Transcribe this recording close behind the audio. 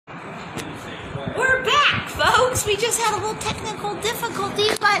We're back, folks. We just had a little technical difficulty,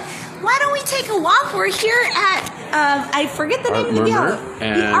 but why don't we take a walk? We're here at, I forget the name of the gallery.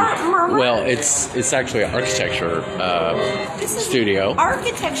 The Art Murmur. Well, it's actually an architecture studio.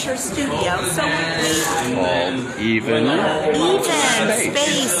 Architecture studio. So Called Even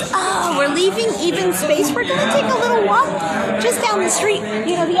Space. Oh, we're leaving Even Space. We're going to take a little walk just down the street.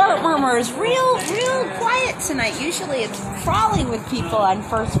 You know, the Art Murmur is real quiet tonight. Usually it's crawling with people on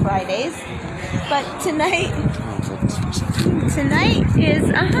First Fridays. But tonight is,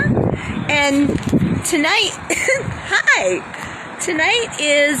 and tonight, tonight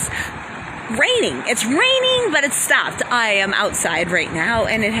is raining. It's raining, but it's stopped. I am outside right now,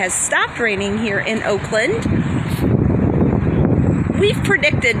 and it has stopped raining here in Oakland. We've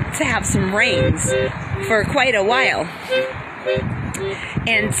predicted to have some rains for quite a while.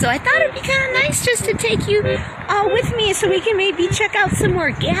 And so I thought it'd be kind of nice just to take you with me so we can maybe check out some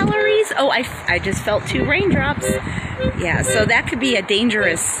more galleries. Oh, I just felt 2 raindrops. Yeah, so that could be a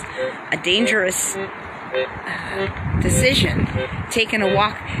dangerous decision. Taking a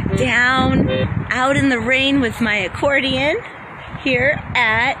walk down out in the rain with my accordion here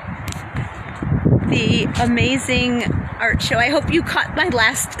at the amazing art show. I hope you caught my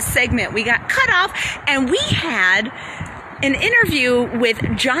last segment. We got cut off and we had an interview with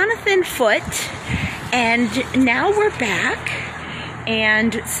Jonathan Foote, and now we're back.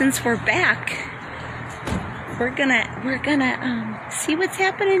 And since we're back, we're gonna see what's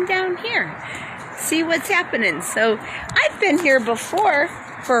happening down here. See what's happening. So I've been here before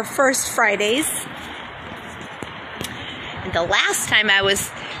for First Fridays. And the last time I was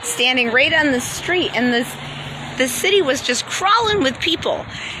standing right on the street, and the city was just crawling with people.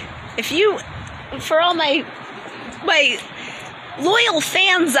 For all my loyal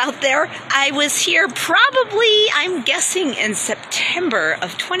fans out there, I was here probably, I'm guessing, in September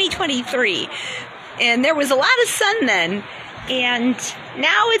of 2023. And there was a lot of sun then. And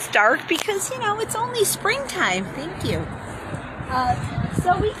now it's dark because, you know, it's only springtime. Thank you.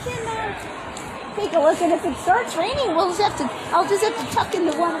 So we can take a look, and if it starts raining, I'll just have to tuck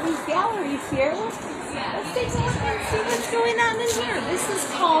into one of these galleries here. Let's take a look and see what's going on in here. This is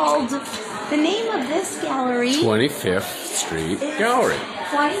called, the name of this gallery, 25th Street Gallery.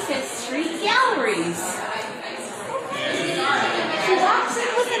 25th Street Galleries. She walks in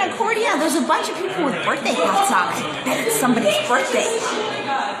with an accordion. There's a bunch of people with birthday hats on. I bet it's somebody's birthday.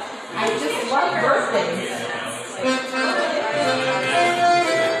 I just love birthdays.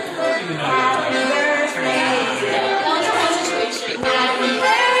 Happy birthday. Happy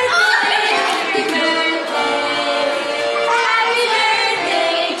birthday.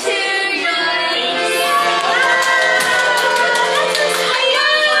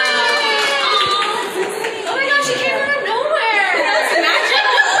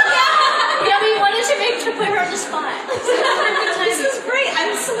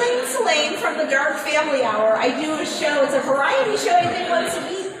 From the Dark Family Hour. I do a show. It's a variety show I do once a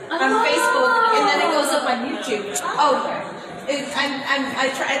week on Facebook, and then it goes up on YouTube. I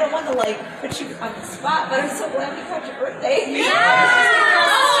don't want to put you on the spot, but I'm so glad you caught your birthday. Yeah.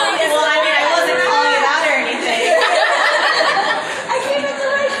 Well, I mean, I wasn't calling it out or anything. I came at the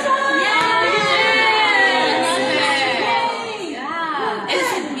right time. Yeah. Is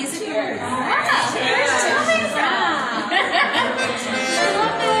it music or?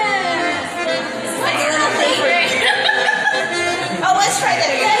 Oh, let's try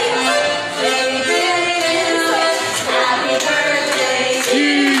that again. Happy birthday to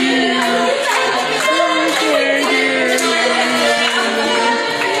you. Happy birthday, dear.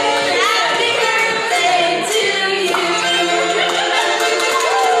 Happy birthday to you.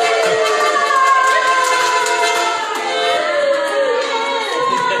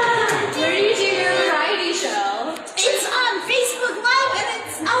 Where do you do your variety show? It's on Facebook Live, and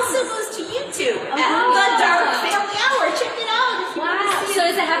it also goes to YouTube. The Dark Family Hour. Check it out if you want to see it. So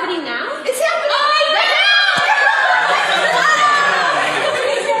is it happening now? It's happening right now!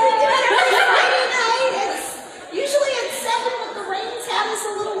 Friday night. It's usually at 7, but the rains had us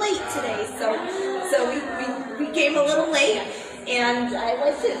a little late today. So we came a little late. And I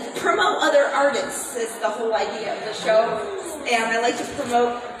like to promote other artists is the whole idea of the show. And I like to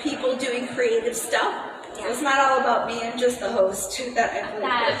promote people doing creative stuff. It's not all about me. I'm just the host that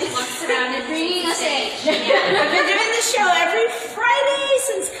walks around and bringing a stage. I've been doing this show every Friday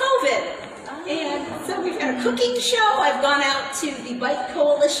since COVID. And so we've had a cooking show. I've gone out to the Bike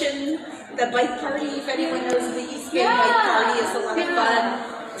Coalition, the bike party. If anyone knows the East Bay Bike Party, it's a lot of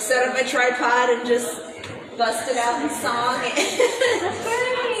fun. Set up my tripod and just busted out and song. That's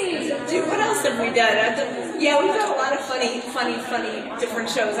great. Dude, what else have we done? Yeah, we've got a lot of funny different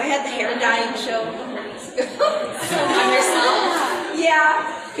shows. I had the hair dyeing show. On yourself? Yeah.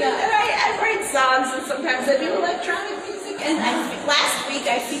 And I write songs, and sometimes I do electronic music. And last week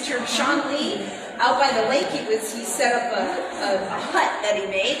I featured Sean Lee out by the lake. He set up a hut that he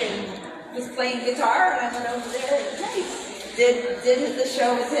made and was playing guitar, and I went over there and did the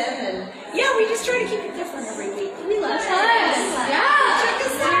show with him. And yeah, we just try to keep it different every week. We love it. Yeah. Check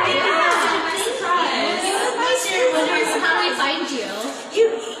us out. How do we find you?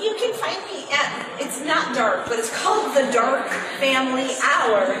 You can find me at, it's not dark, but it's called The Dark Family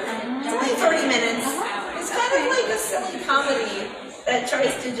Hour. It's only 30 minutes. It's kind of like a silly comedy that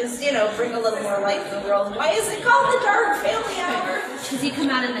tries to just, bring a little more light to the world. Why is it called The Dark Family Hour? Because you come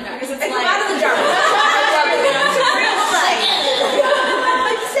out in the dark. I come out of the dark. To real light.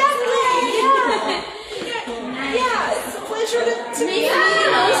 Exactly. Yeah, it's a pleasure to meet you.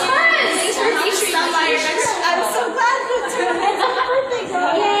 Thanks for featuring us. I'm so glad that's your birthday.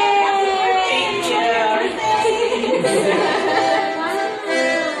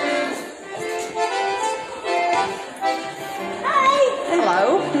 Hi. Hello.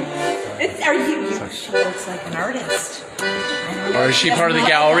 Are you? She looks like an artist. Or is she part of the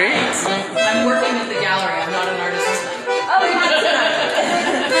gallery? I'm working with the gallery. I'm not an artist tonight.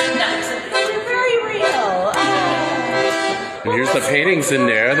 Oh, you're very real. And here's the paintings in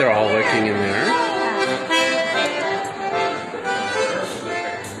there. They're all looking in there.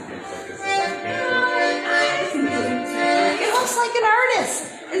 It looks like an artist.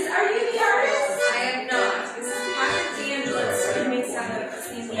 Are you the artist? I am not. This is Patrick DeAngelis. He makes stuff out of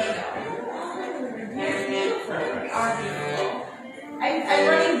Christine Diego. I'm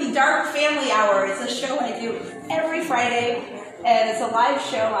running the Dark Family Hour. It's a show I do every Friday, and it's a live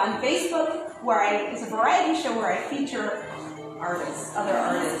show on Facebook it's a variety show where I feature other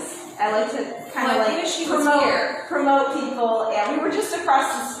artists. I like to kind of promote people. And we were just across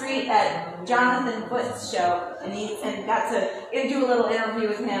the street at Jonathan Foote's show, and got to do a little interview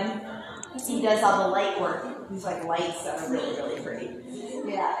with him. He does all the light work. He's like lights that are really, really pretty.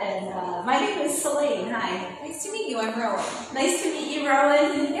 Yeah, and my name is Selene. Hi. Nice to meet you. I'm Rowan. Nice to meet you,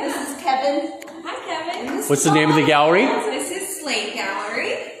 Rowan. Yeah. This is Kevin. Hi, Kevin. What's the name of the gallery? This is Slate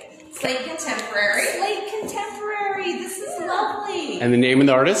Gallery. Slate Contemporary. Slate Contemporary. This is lovely. And the name of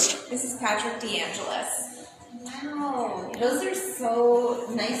the artist? This is Patrick DeAngelis. Wow. Those are so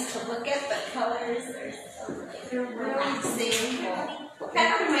nice to look at. The colors, they're relaxing.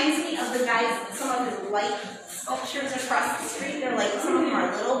 Kind of reminds me of the guys, some of the light sculptures across the street. They're like, some of them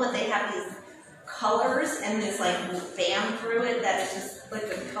are little, but they have these colors and this like band through it that is just like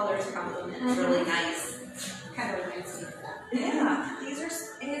the colors complement. It's really nice. Kind of reminds me of that. Yeah. These are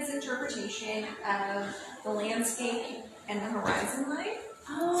his interpretation of the landscape and the horizon line.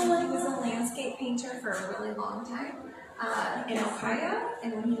 So he was a landscape painter for a really long time in Ohio,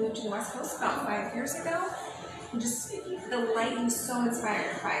 and when he moved to the West Coast about 5 years ago, the light, he was so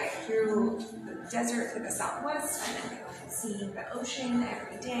inspired by it through the desert to the southwest, and then seeing the ocean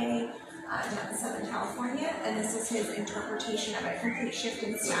every day down in Southern California. And this is his interpretation of a complete shift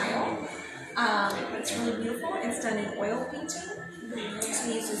in style. It's really beautiful. It's done in oil painting. So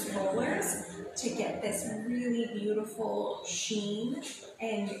he uses rollers to get this really beautiful sheen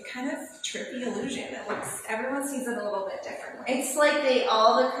and kind of trippy illusion. It looks, everyone sees it a little bit differently. It's like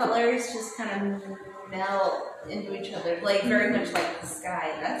all the colors just kind of melt into each other, like very much like the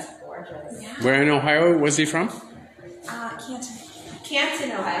sky. That's gorgeous. Yeah. Where in Ohio was he from?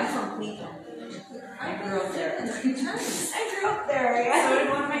 Canton, Ohio. I'm from Cleveland. I grew up there. It's good times. I grew up there, yeah. So did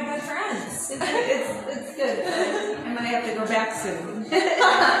one of my good friends. It's good. I might have to go back soon.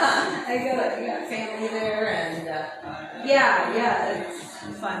 I got family there, and yeah, it's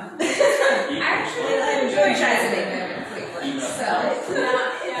fun. I actually enjoy visiting them in Cleveland. So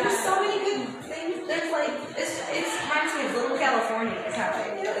There's so many good things. There's like it reminds me of Little California. Is how I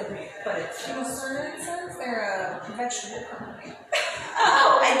put it. Cerna & Sons, they're a vegetable company.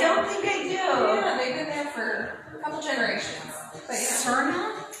 Oh, I don't think I do. Yeah, they've been there for a couple generations. But yeah.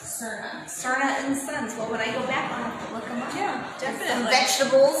 Cerna & Sons. Well, when I go back, I'll have to look them up. Yeah, definitely. Some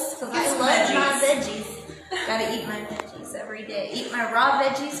vegetables, because I Some love my veggies. veggies. Gotta eat my veggies every day. Eat my raw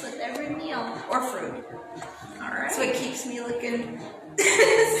veggies with every meal. Or fruit. Alright. So it keeps me looking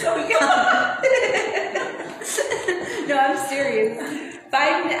so young. No, I'm serious.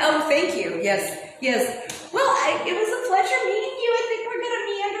 Thank you. Yes. Well, it was a pleasure meeting you. I think we're going to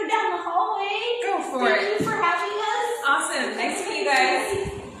meander down the hallway. Go for it. Thank you for having us. Awesome. Nice to meet you guys.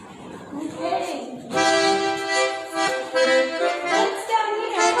 Okay. Let's down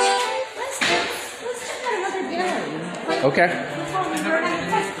here. Let's check out another gallery. Okay.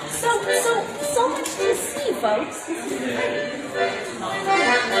 So much to see.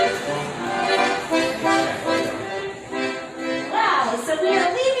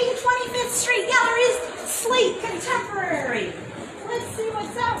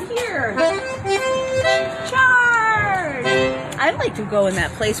 to go in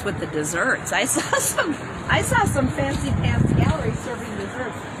that place with the desserts. I saw some fancy pants gallery serving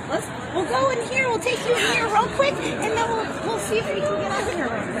desserts. We'll go in here. We'll take you in here real quick, and then we'll see if we can get out of here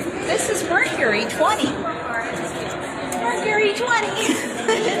real quick. This is Mercury 20. Mercury 20.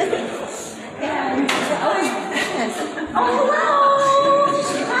 And oh, hello.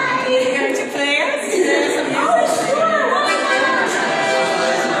 Hi. You going to players? Oh, sure.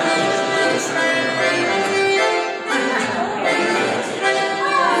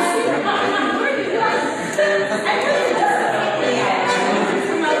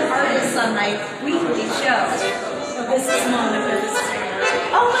 On my weekly show. So this is Monica's.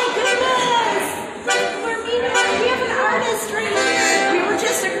 Oh my goodness! We're meeting. We have an artist right here. We were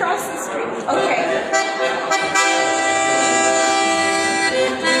just across the street. Okay.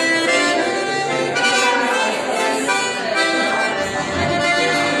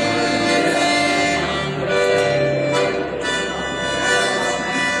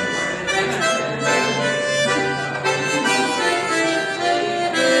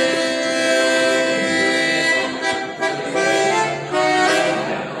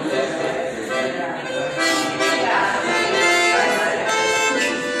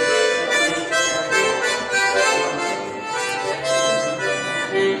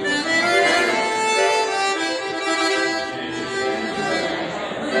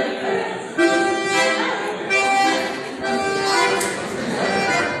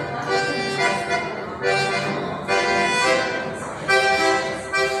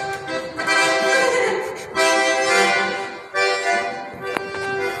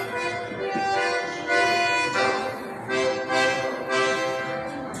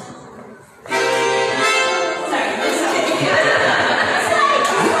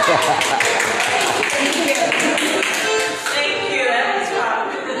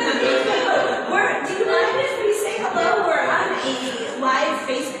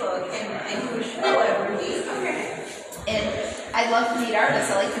 I love to meet artists.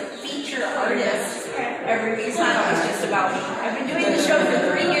 I like to feature artists every week. It's not always just about me. I've been doing the show for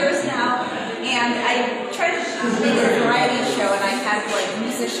 3 years now, and I try to make it a variety show, and I have like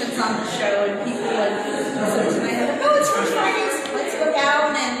musicians on the show, and people would listen to me. They're like, oh, it's First Fridays. Let's go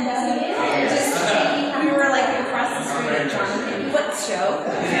down, and we were like across the street at Jonathan Wood's show,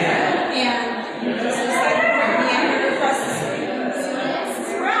 and we just decided to bring me out across the street.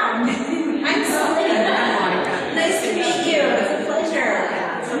 It's around. I'm Selena. Nice to meet you. It's a pleasure.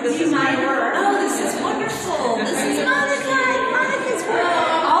 This is my work. Oh, this is wonderful. This is Monica. Monica's work.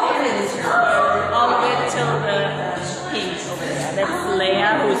 All of it is your work. All the way till the piece over there. That's Leia,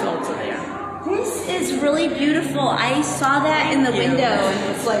 who's also there. This is really beautiful. I saw that in the window, and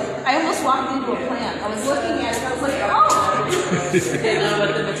it's like I almost walked into a plant. I was looking at it. I was like, oh. Do you know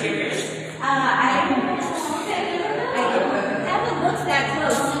what the material is? I haven't looked that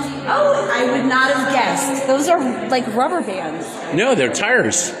close. Oh, I would not have guessed. Those are like rubber bands. No, they're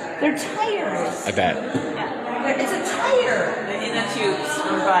tires. They're tires. I bet. It's a tire. The inner tubes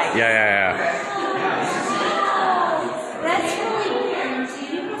on the right. Yeah. Oh, that's really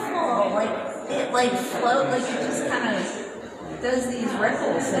beautiful. Like it like float, like it just kind of does these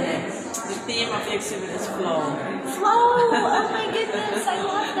ripples in it. The theme of the exhibit is flow. Flow. Oh my goodness, I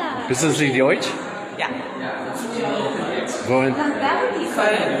love that. Wissen Sie Deutsch? Yeah. Wohin? That would be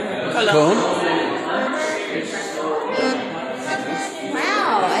fun. Cologne?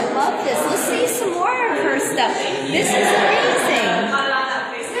 Wow, I love this. Let's see some more of her stuff. This is amazing.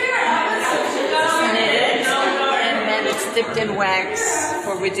 Knitted, and then it's dipped in wax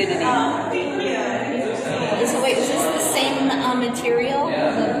for rigidity. Is this the same material?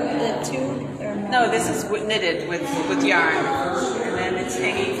 The tube? No, this is knitted with yarn, and then it's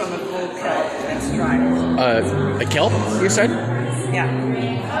hanging from a full kelp that's dried. A kelp, you said? Yeah.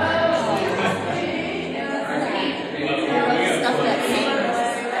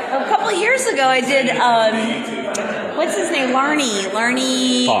 A couple of years ago, I did, what's his name?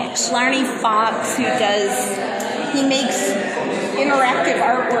 Larney Fox. Larney Fox, he makes interactive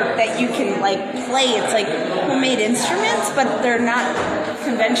artwork that you can like play. It's like homemade instruments, but they're not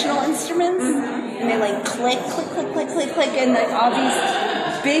conventional instruments. And they like click, and like all these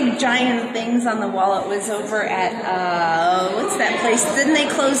big giant things on the wall. It was over at what's that place? Didn't they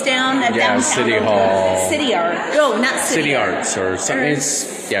close down at downtown? City Hall. City Art. No, not City Arts or something.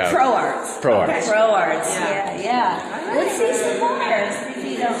 It's Pro Arts. Pro Arts. Pro Arts. Yeah. Let's see some more if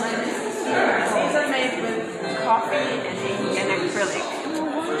you don't mind. These are made with coffee and ink and acrylic.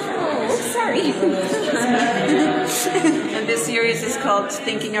 Oh, sorry. And this series is called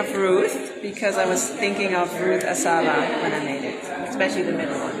Thinking of Ruth, because I was thinking of Ruth Asaba when I made it, especially the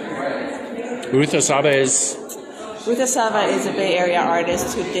middle one. Ruth Asaba is... Ruta Sava is a Bay Area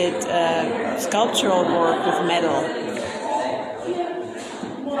artist who did sculptural work with metal.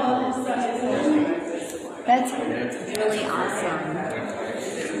 That's really awesome.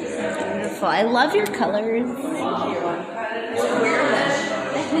 Beautiful. I love your colors. I would wear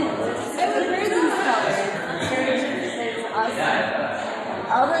these colors. It's awesome.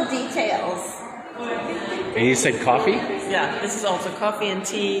 All the details. And you said coffee? Yeah, this is also coffee and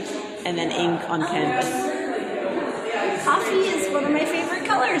tea, and then ink on canvas. Coffee is one of my favorite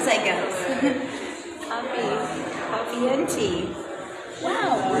colors, I guess. Coffee and tea.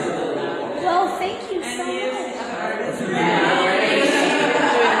 Wow. Well, thank you so much.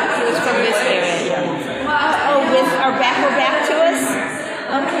 It was from this area here. We're back to us?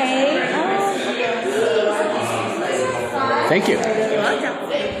 Okay. Thank you. You're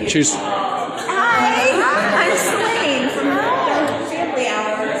welcome. Cheers. Hi, I'm Slane from Family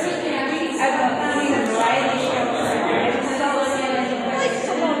Hour. I've been doing a variety show. I like to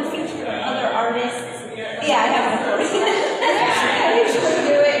come and feature other artists. Yeah, I have an accordion. I usually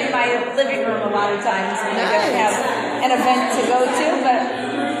do it in my living room a lot of times when I don't have an event to go to, but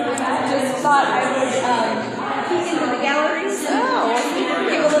just thought I would peek into the galleries.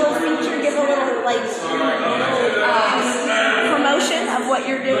 Give a little feature, give a little promotion of what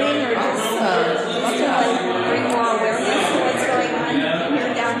you're doing, or just to bring more awareness to what's going on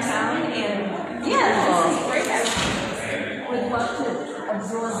here downtown. And yeah, this is great. I would love to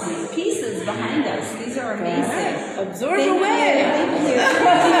absorb these pieces behind us. These are amazing. Absorb Thank away. you. Thank you. Do you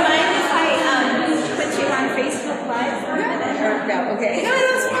mind if I put you on Facebook Live for a minute? Or no? Okay. No,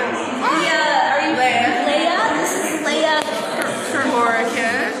 that's fine. Yeah. Are you Leia? This is Leia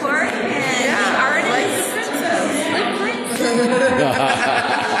Corrigan. The artist. The princess.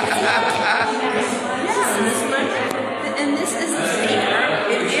 And this is a paper.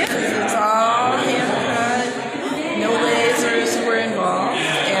 It is. It's all hand cut. No lasers were involved,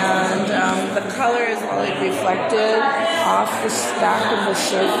 and the color is all reflected off the back of the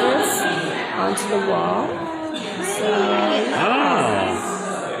surface onto the wall. So,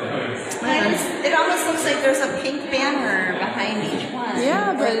 And it almost looks like there's a pink banner behind each one.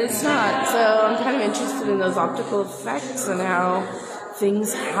 Yeah, but it's not. So I'm kind of interested in those optical effects and how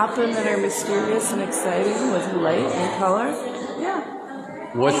things happen that are mysterious and exciting with light and color. Yeah.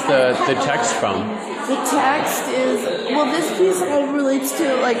 What's the text from? The text is, well, this piece kind of relates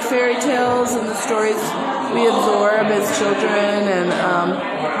to like fairy tales and the stories we absorb as children, and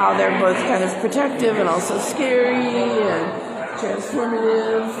how they're both kind of protective and also scary and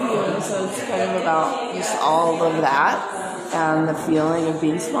transformative, so it's kind of about just all of that and the feeling of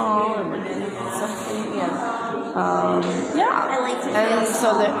being small and looking at something, and I like to and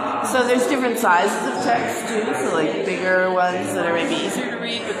so there's different sizes of text too, so like bigger ones that are maybe easier to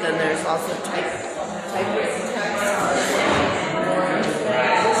read, but then there's also typewritten text.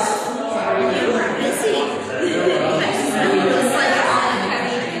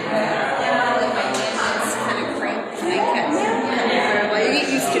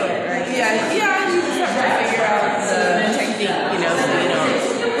 Yeah, you just have to figure out the technique, so you don't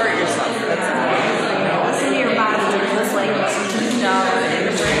hurt yourself. That's what's in your body just like hurt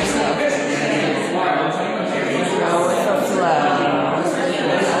yourself. It's up to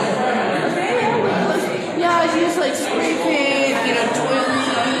yeah, I use like spray paint,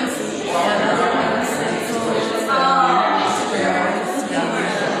 twirlies,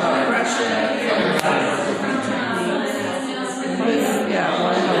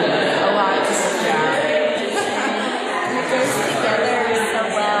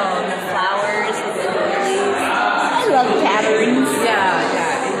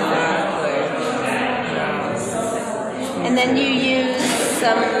 And then you use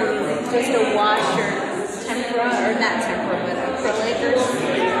just a wash or tempera, or not tempera, but acrylic or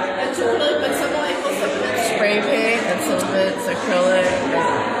something. It's acrylic, but some of it's spray paint, and some of it's acrylic.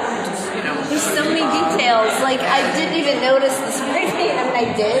 There's so many details. Like, I didn't even notice the spray paint. I mean,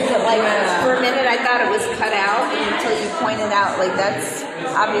 I did, but for a minute I thought it was cut out until you pointed out, that's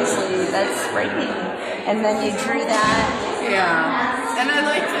spray paint. And then you drew that. Yeah. And I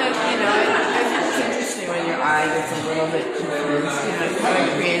like that, I think it's interesting when your eye gets a little bit confused, it kind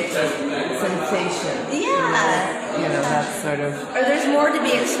of creates a sensation. Yeah. That's sort of... Or there's more to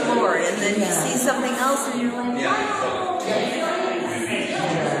be explored, and then you see something else and you're like, wow.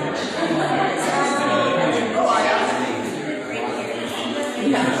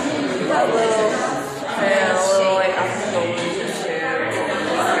 That little like optical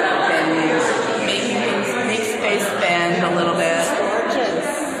make space bend a little bit. Gorgeous.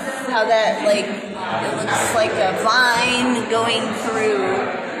 How that, it looks like a vine going through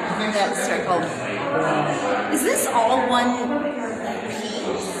that circle. Is this all one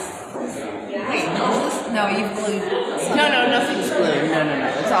piece? Wait, no, you've glued. No, nothing's glued. No.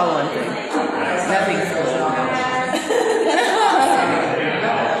 It's all one thing. Nothing's glued.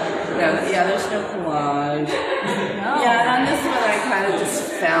 Yeah, there's no collage. Yeah, and on this one I kind of just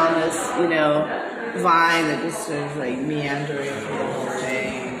found this, vine that just sort of like meandering through the whole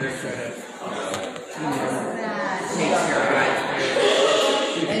thing. Sort of, takes your eyes.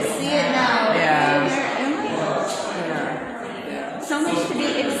 I see it now. Yeah. So much to be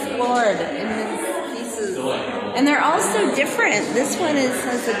explored in these pieces. And they're all so different. This one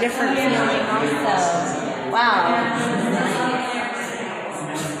has a different feeling also. Wow.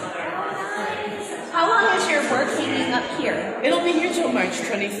 How long is your work hanging up here? It'll be here till March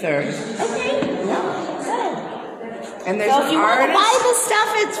 23rd. Okay. Yeah. Good. And there's So an if you want to artist. buy the stuff,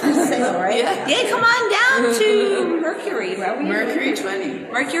 it's for sale, right? Yeah. Come on down to Mercury. Where were you? Mercury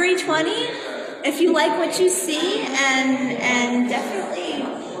 20. Mercury 20. If you like what you see, and definitely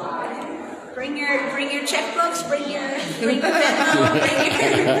bring your checkbooks, bring your Venmo, bring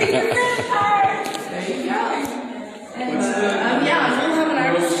your credit card. There you go. And we'll have an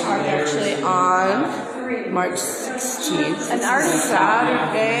artist talk actually on March 16th. An artist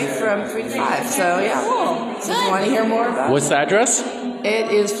Saturday from 3 to 5. So yeah. Cool. So if you want to hear more about What's the address?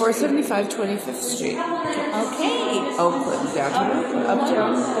 it is 475 25th Street, Okay. Oakland, downtown,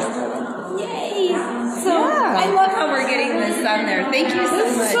 uptown. Yay. So I love how we're getting this on there. Thank you so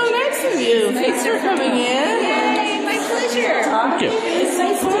This is much. so nice of you. Thanks for coming in. Yay, my pleasure. Thank you. It's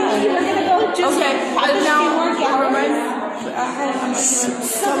nice to meet you. We're gonna go just Okay. have a few more galleries. I'm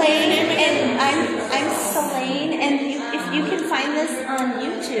Selene, and I'm Selene, and if you can find this on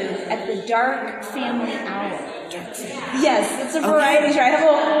YouTube at the Dark Family Hour. Yes, it's a variety show. I have a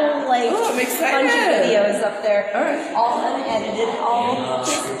whole I'm excited. bunch of videos up there, All right. all unedited, all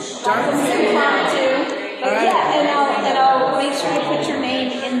just Dark Family impromptu. But All right. yeah, and I'll make sure to put your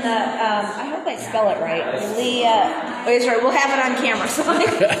name in the. I hope I spell it right, Leah. Oh, that's right. We'll have it on camera, so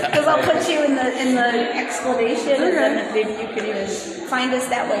because I'll put you in the explanation, and then maybe you can even find us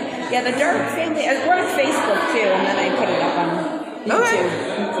that way. Yeah, the Dark Family. We're on Facebook too, and then I put it up on YouTube.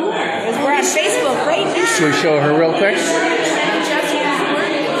 Because we're on Facebook right now. Should we show her real quick?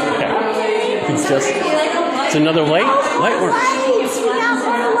 It's just, it's another light work. Lights! We got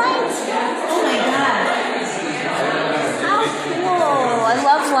more lights! Oh my god. How cool! I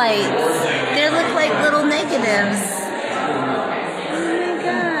love lights. They look like little negatives. Oh my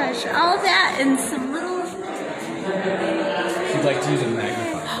gosh. All that and some little... She'd like to use a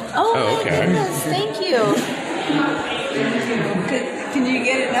magnifier. Oh, Oh, my okay. goodness. Thank you. Can you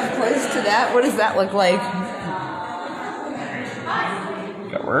get enough close to that? What does that look like?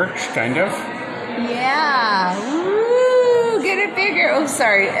 That works, kind of. Yeah. Woo! Get it bigger. Oh,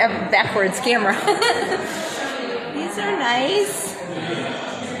 sorry. Backwards camera. These are nice.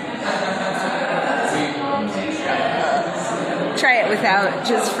 Try it without,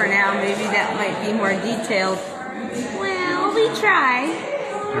 just for now. Maybe that might be more detailed. Well, we try.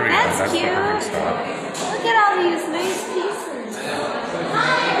 There we go. That's That's cute. the hard stuff. Look at all these nice pieces.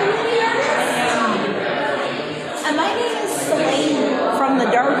 My name is Selene from the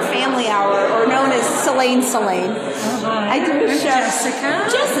Dark Family Hour, or known as Selene. I do a show. Jessica.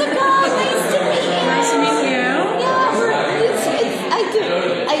 Jessica, nice to meet you. Nice to meet you. Yeah,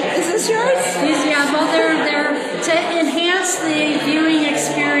 is this yours? Yeah, well, they're to enhance the viewing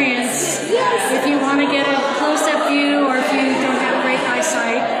experience. Yes. If you want to get a close-up view, or if you don't have great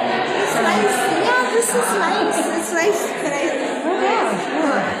eyesight. It's nice. Yeah, this is nice. It's nice. Can I? Oh, yeah.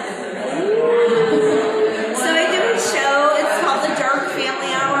 So I do a show. It's called the Dark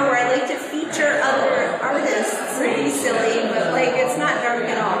Family Hour, where I like to feature other artists. Pretty silly, but like it's not dark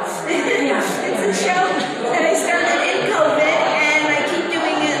at all. It's a show that I started in COVID, and I keep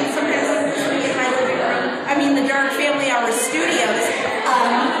doing it. And sometimes I'm just in my living room. I mean, the Dark Family Hour studios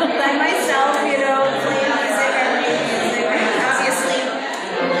by myself. Playing music. I read music. And obviously,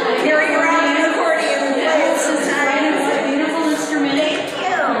 carrying around an accordion and playing sometimes. It's a beautiful instrument. Thank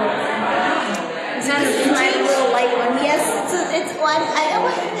you. Is that a This is my vintage? little light one. Yes, it's one.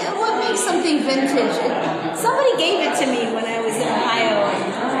 What makes something vintage? Somebody gave it to me when I was in Ohio.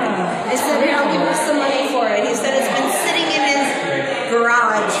 I said, "Here, I'll give you some money for it." He said, "It's been sitting in his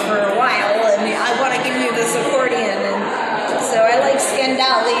garage for a while, and I want to give you this accordion." And so I like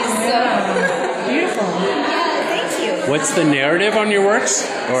Scandales. So Beautiful. yeah, thank you. What's the narrative on your works?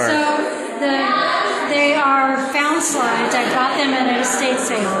 Or So they are found slides. I bought them at an estate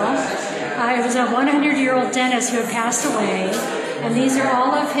sale. It was a 100-year-old dentist who had passed away, And these are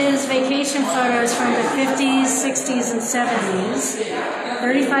all of his vacation photos from the 50s, 60s, and 70s.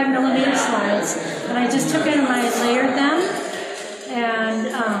 35 millimeter slides. And I just took it and I layered them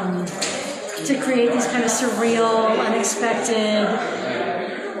and to create these kind of surreal, unexpected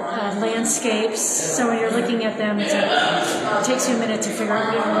landscapes. So when you're looking at them, it takes you a minute to figure out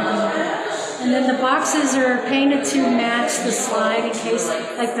what you're looking at. And then the boxes are painted to match the slide in case,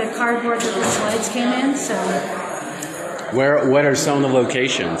 like the cardboard that the slides came in. So. What are some of the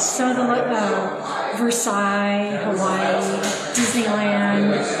locations? Some of the Versailles, Hawaii,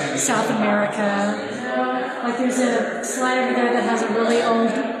 Disneyland, South America. Like there's a slide over there that has a really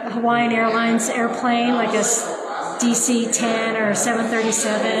old Hawaiian Airlines airplane, like a DC-10 or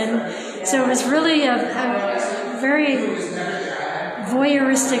 737. So it was really a very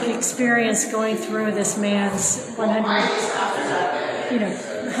voyeuristic experience going through this man's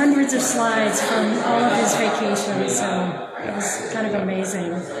hundreds of slides from all of his vacations. So it was kind of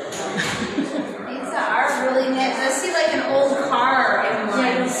amazing. These are really neat. I see like an old car in one.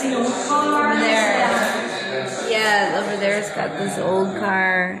 Yeah, you'll see old cars. Over there. Yeah, over there it's got this old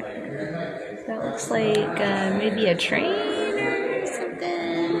car. That looks like maybe a train or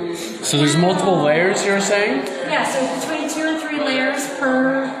something. So there's multiple layers, you're saying? Yeah, so between 2 and 3 layers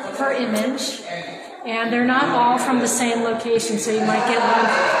per image. And they're not all from the same location, so you might get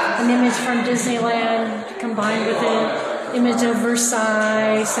an image from Disneyland combined with an image of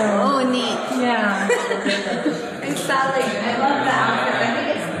Versailles. So oh, neat. Yeah. I saw I love the outfit. I think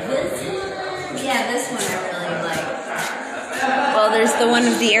it's this one. Yeah, this one I really like. Well, there's the one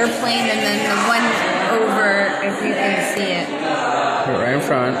of the airplane and then the one over, if you can see it. Right in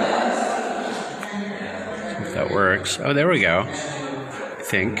front. If that works. Oh, there we go. I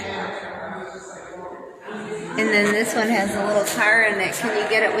think. And then this one has a little car in it. Can you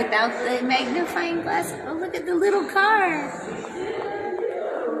get it without the magnifying glass? Oh, look at the little car.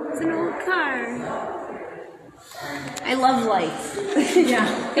 It's an old car. I love lights. Yeah.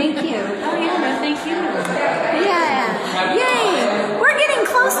 Thank you. Oh, yeah, no, thank you. Yeah. Yay. We're getting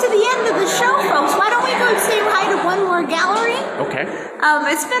close to the end of the show, folks. Why don't we go say hi to one more gallery? Okay.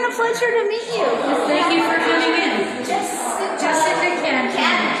 It's been a pleasure to meet you. Thank you for coming in. Jessica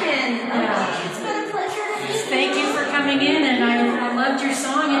Catkin. Yeah. It's been a pleasure to meet you. Thank you for coming in, and I loved your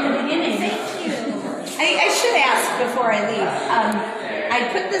song at the beginning. Thank you. I should ask before I leave. I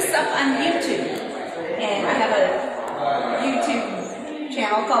put this up on YouTube, and I have a YouTube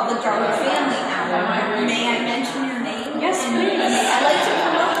channel called The Darwin Family now. May I mention your name? Yes, please. I like to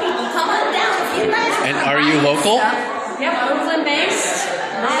promote people. Come on down if you guys. And are you local? Yep, Oakland-based.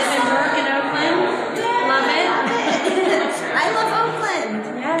 Live and work in Oakland. Love it. I love Oakland.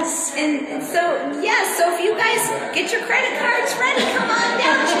 Yes. And so if you guys get your credit cards ready, come on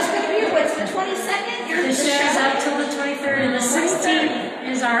down. She's going to be here, what's the 22nd? The show's up till the 23rd, and the 16th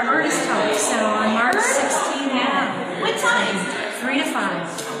is our artist talk. So on March 16th, yeah. What time? 3 to 5.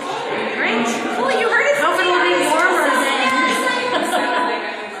 Great. Cool, you heard it from Hope it'll be warmer then.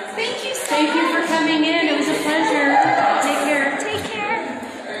 Thank you so Thank you for coming in. It was a pleasure. Take care. Take care.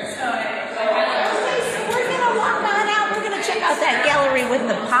 We're going to walk on out. We're going to check out that gallery with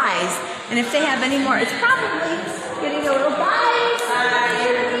the pies. And if they have any more, it's probably getting a little bye.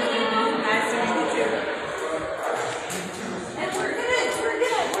 And we're gonna.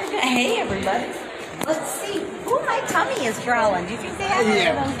 Hey, everybody. Let's see. Ooh, my tummy is growling. Do you think they have any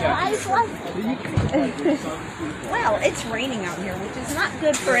of those pies left? Well, it's raining out here, which is not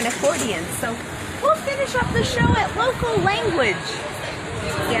good for an accordion. So we'll finish up the show at Local Language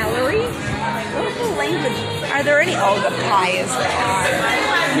Gallery. Local Language. Are there any? Oh, the pie is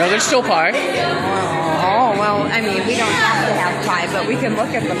there. No, there's still pie. Oh, well, I mean, we don't have to have pie, but we can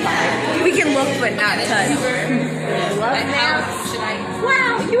look at the pie. We can look but not touch. Love that.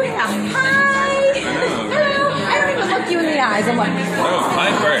 Wow, you have pie. Hello. I don't even look you in the eyes. I'm like, No,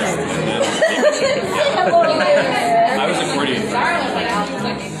 pie first. hello there. I was accordion.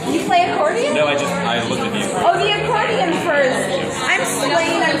 You play accordion? No, I looked at you. Oh, the accordion first. I'm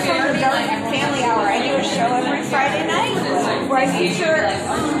Slane. I'm from the Darwin Family Hour. I do a show every Friday night where I feature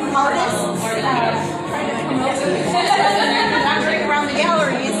artists wandering around the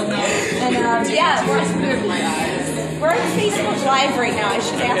galleries. And yeah, we're on Facebook Live right now. I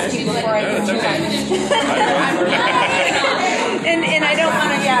should ask you before I get you on. And I don't want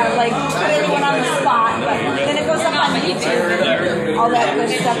to, put anyone on the spot, but then it goes up on YouTube, all that good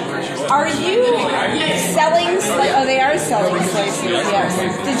stuff. Are you selling, oh, they are selling slices, yes.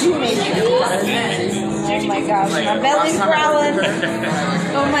 Did you make these? Oh my gosh, my belly's growling.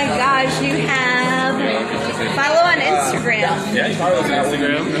 Oh my gosh, you have, follow on Instagram. Yeah, you follow us on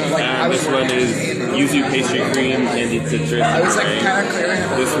Instagram. This one is yuzu pastry cream, candied citrus. I was like and kind of clearing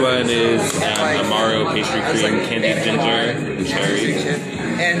it. This one is Amaro pastry cream, candied ginger, and cherry.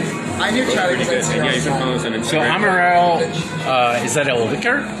 And I knew Charlie Pretty good. And yeah, you can follow us on Instagram. So Amaro, is that a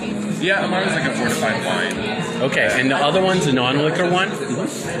liquor? Yeah, Amaro's like a fortified wine. Okay, and the other one's a non-liquor one?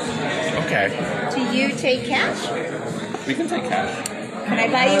 Okay. Do you take cash? We can take cash. Can I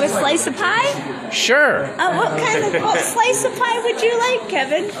buy you a slice of pie? Sure. What slice of pie would you like,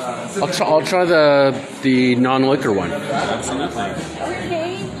 Kevin? I'll try the non-liquor one. Absolutely.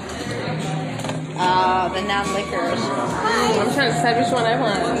 Okay. The non-liquor. I'm trying to decide which one I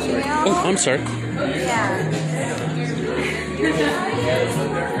want. Oh, I'm sorry. Yeah.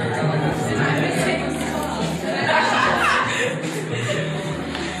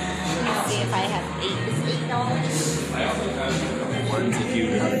 Let's see if I have $8.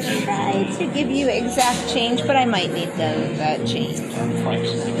 Try to give you exact change, but I might need that change,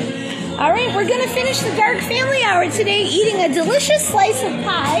 unfortunately. All right, we're going to finish the Dark Family Hour today eating a delicious slice of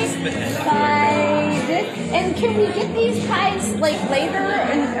pie. And can we get these pies like later,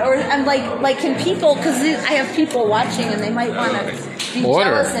 and like can people? Because I have people watching, and they might want to be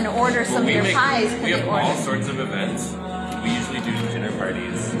jealous and order some of your pies. We have all sorts of events. We usually do dinner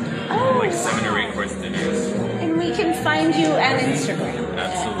parties, like 7 or 8 course dinners. And we can find you on Instagram.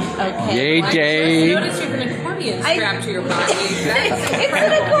 Absolutely. Okay. Yay, Day. I noticed you have an accordion strapped to your body. It's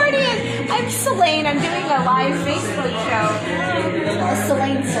an accordion. I'm Selene. I'm doing a live Facebook show.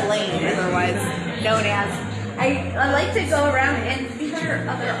 Selene, otherwise known as. I like to go around and feature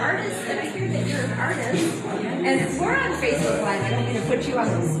other artists, and I hear that you're an artist. And we're on Facebook Live. I don't mean to put you on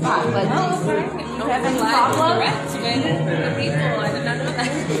the spot, but do you have any problem?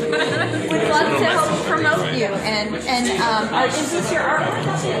 We'd love to help promote you. And is this your artwork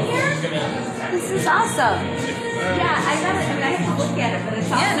up in here? This is awesome. Yeah, I have to look at it, but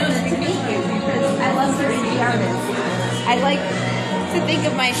it's awesome to meet you because I love to be artists. I like to think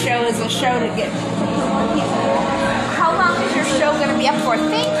of my show as a show to get more people. How long is your show going to be up for?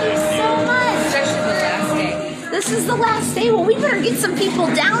 Thank you so much. It's actually the last day. This is the last day. Well, we better get some people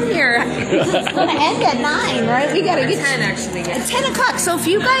down here because it's going to end at 9, right? We got to get 10 actually. at 10 o'clock. So if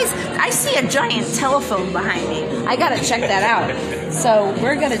you guys, I see a giant telephone behind me. I got to check that out. So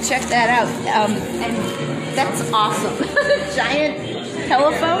we're going to check that out. And that's awesome. Giant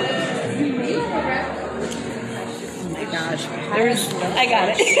telephone. Gosh, I got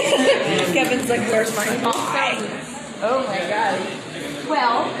it. Kevin's like, where's my pie? Oh my god.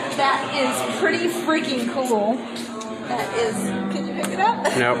 Well, that is pretty freaking cool. That is, can you pick it up?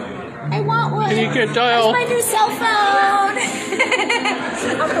 No. I want one. You can dial. That's my new cell phone.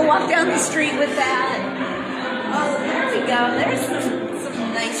 I'm gonna walk down the street with that. Oh, there we go. There's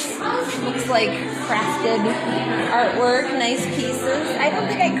some nice, looks like crafted artwork, nice pieces. I don't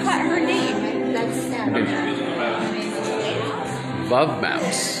think I caught her name. That's sad. Love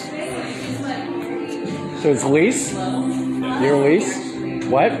Mouse. So it's Lise? You're Lise?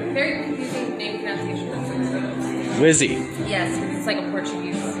 What? Very confusing name pronunciation. Lizzie. Yes, it's like a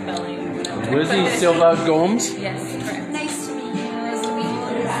Portuguese spelling or whatever. Lizzie Silva Gomes? Yes, correct. Nice to meet you. Nice to meet you.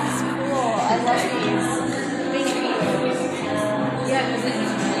 This is cool. I love these. Yeah, Lizzie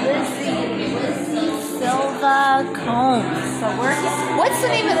Silva Combs. So what's the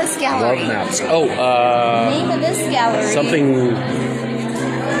name of this gallery? Love Maps. Name of this gallery. Something.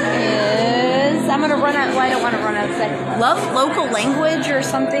 I'm gonna run out. Well, I don't want to run outside. Love local language or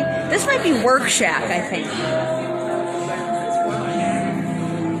something. This might be Work Shack, I think.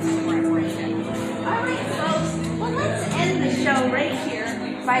 All right, folks. Well, let's end the show right here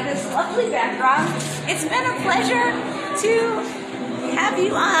by this lovely backdrop. It's been a pleasure to have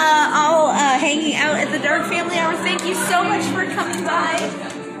you all hanging out at the Dark Family Hour. Thank you so much for coming by.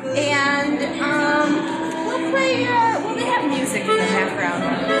 And we'll play. We'll have music in the background.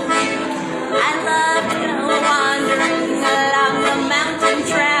 I love